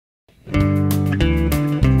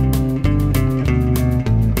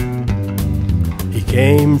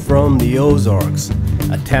came from the Ozarks,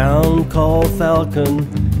 a town called Falcon.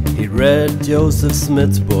 He'd read Joseph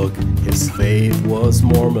Smith's book, his faith was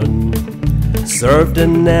Mormon. Served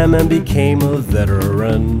in Nam and became a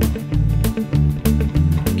veteran.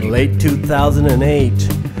 Late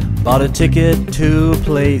 2008, bought a ticket to a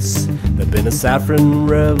place that'd been a Saffron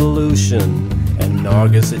revolution, and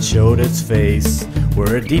Nargis it showed its face,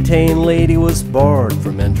 where a detained lady was barred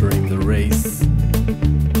from entering the race.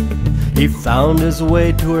 He found his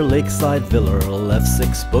way to her lakeside villa, left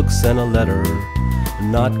 6 books and a letter.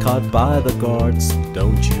 Not caught by the guards,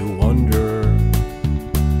 don't you wonder?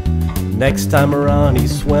 Next time around he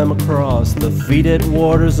swam across the fetid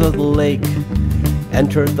waters of the lake,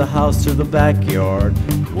 entered the house through the backyard,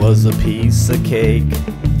 was a piece of cake.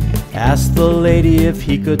 Asked the lady if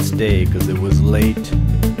he could stay, 'cause it was late.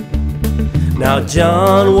 Now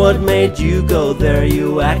John, what made you go there?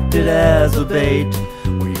 You acted as a bait.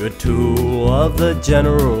 Were you a tool of the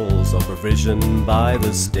generals, or provisioned by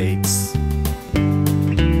the states?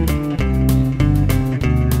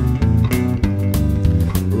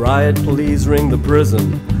 Riot police ring the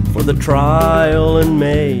prison for the trial in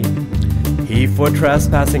May. He for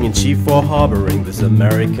trespassing and she for harboring this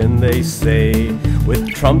American, they say. With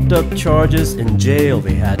trumped up charges in jail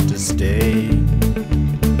they had to stay.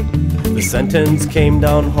 The sentence came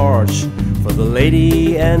down harsh for the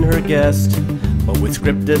lady and her guest, but with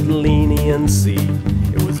scripted leniency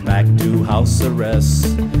it was back to house arrest,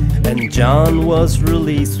 and John was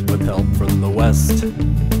released with help from the West.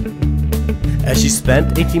 As she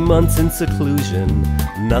spent 18 months in seclusion,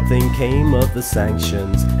 nothing came of the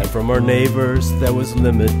sanctions, and from her neighbors there was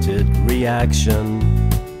limited reaction.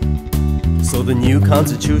 So the new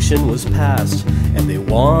constitution was passed, and they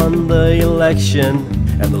won the election,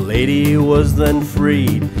 and the lady was then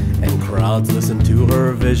freed, and crowds listened to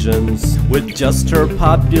her visions. With just her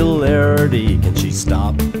popularity, can she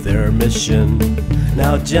stop their mission?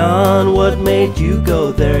 Now John, what made you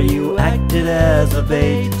go there? You acted as a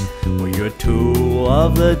bait. Were you a tool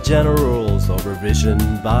of the generals, or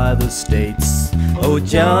provisioned by the states? Oh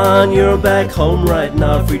John, you're back home right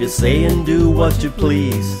now, free to say and do what you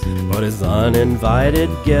please, but as uninvited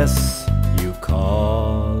guests you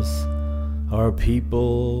cause our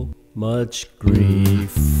people much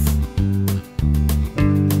grief.